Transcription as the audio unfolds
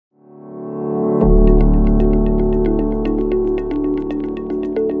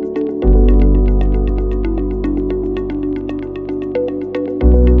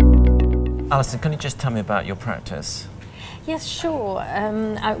Alison, can you just tell me about your practice? Yes, sure.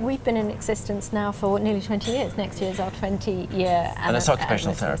 We've been in existence now for nearly 20 years. Next year is our 20-year And it's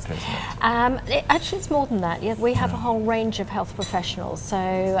occupational therapy, isn't it? Actually, it's more than that. Yeah, we have a whole range of health professionals. So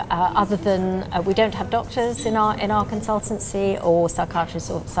other than, we don't have doctors in our consultancy or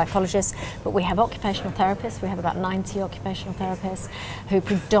psychiatrists or psychologists, but we have occupational therapists. We have about 90 occupational therapists who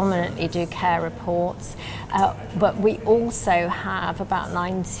predominantly do care reports. But we also have about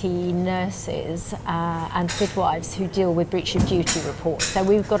 90 nurses and midwives who deal with breach of duty reports. So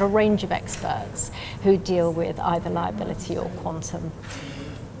we've got a range of experts who deal with either liability or quantum.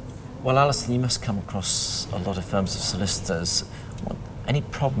 Well, Alison, you must come across a lot of firms of solicitors. Any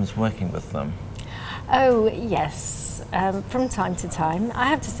problems working with them? Oh, yes, from time to time. I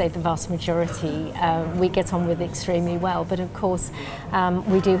have to say the vast majority we get on with extremely well, but of course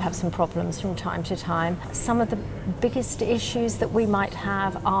we do have some problems from time to time. Some of the biggest issues that we might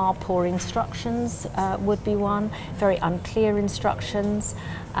have are poor instructions would be one, very unclear instructions,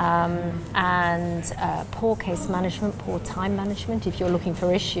 and poor case management, poor time management if you're looking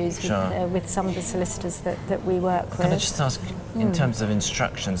for issues with some of the solicitors that we work with. Can I just ask, in terms of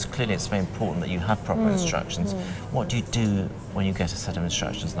instructions, clearly it's very important that you have proper instructions. What do you do when you get a set of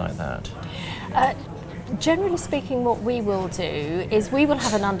instructions like that? Generally speaking, what we will do is we will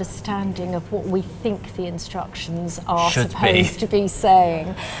have an understanding of what we think the instructions are supposed to be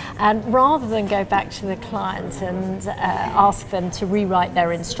saying, and rather than go back to the client and ask them to rewrite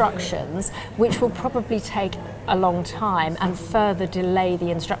their instructions, which will probably take a long time and further delay the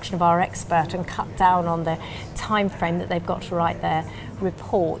instruction of our expert and cut down on the time frame that they've got to write their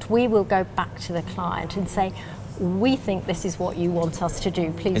report, we will go back to the client and say, we think this is what you want us to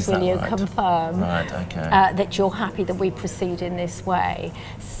do. Please will you confirm that you're happy that we proceed in this way.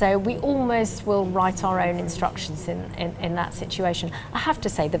 So we almost will write our own instructions in that situation. I have to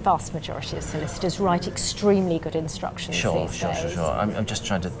say the vast majority of solicitors write extremely good instructions these days. Sure. I'm just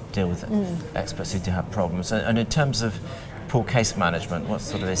trying to deal with experts who do have problems. And in terms of poor case management, what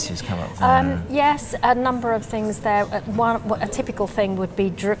sort of issues come up there? Yes, a number of things there. A typical thing would be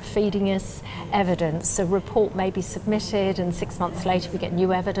drip feeding us evidence. A report may be submitted and 6 months later we get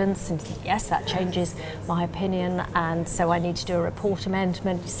new evidence and yes, that changes my opinion, and so I need to do a report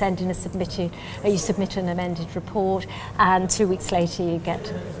amendment. You submit an amended report, and 2 weeks later you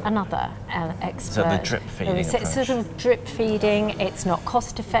get another expert. So the drip feeding approach. Sort of drip feeding, it's not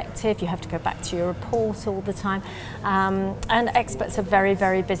cost effective, you have to go back to your report all the time. And experts are very,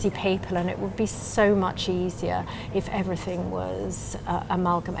 very busy people, and it would be so much easier if everything was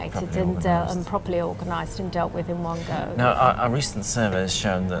amalgamated and properly organised and dealt with in one go. Now, our recent survey has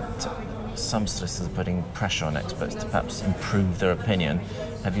shown that some solicitors are putting pressure on experts to perhaps improve their opinion.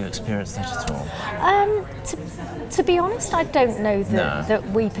 Have you experienced that at all? To be honest, I don't know that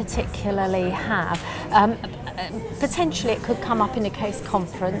we particularly have. Potentially it could come up in a case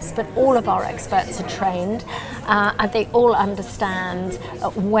conference, but all of our experts are trained and they all understand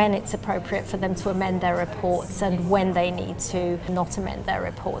when it's appropriate for them to amend their reports and when they need to not amend their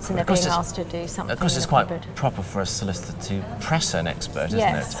reports, and they're being asked to do something. Of course, it's quite proper for a solicitor to press an expert, isn't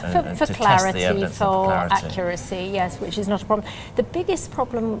it? And for to clarity, test the evidence for accuracy, yes, which is not a problem. The biggest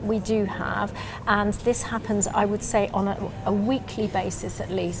problem we do have, and this happens, I would say, on a weekly basis at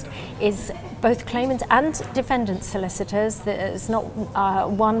least, is both claimant and defendant solicitors, there's not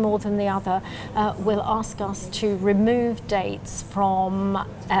one more than the other, will ask us to remove dates from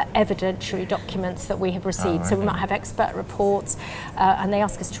evidentiary documents that we have received. So we might have expert reports and they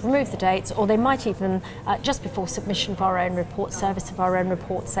ask us to remove the dates, or they might even, just before submission of our own report, service of our own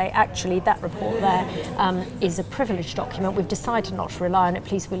report, say, actually that report there is a privileged document, we've decided not to rely on it,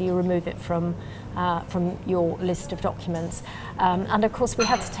 please will you remove it from your list of documents. And of course we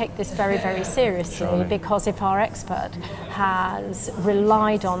have to take this very, very seriously, because if our expert has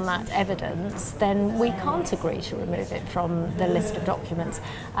relied on that evidence, then we can't agree to remove it from the list of documents.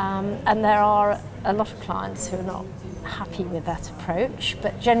 And there are a lot of clients who are not happy with that approach,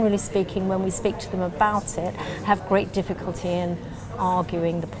 but generally speaking, when we speak to them about it, have great difficulty in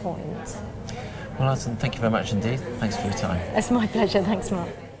arguing the point. Well, Alison, thank you very much indeed. Thanks for your time. It's my pleasure. Thanks, Mark.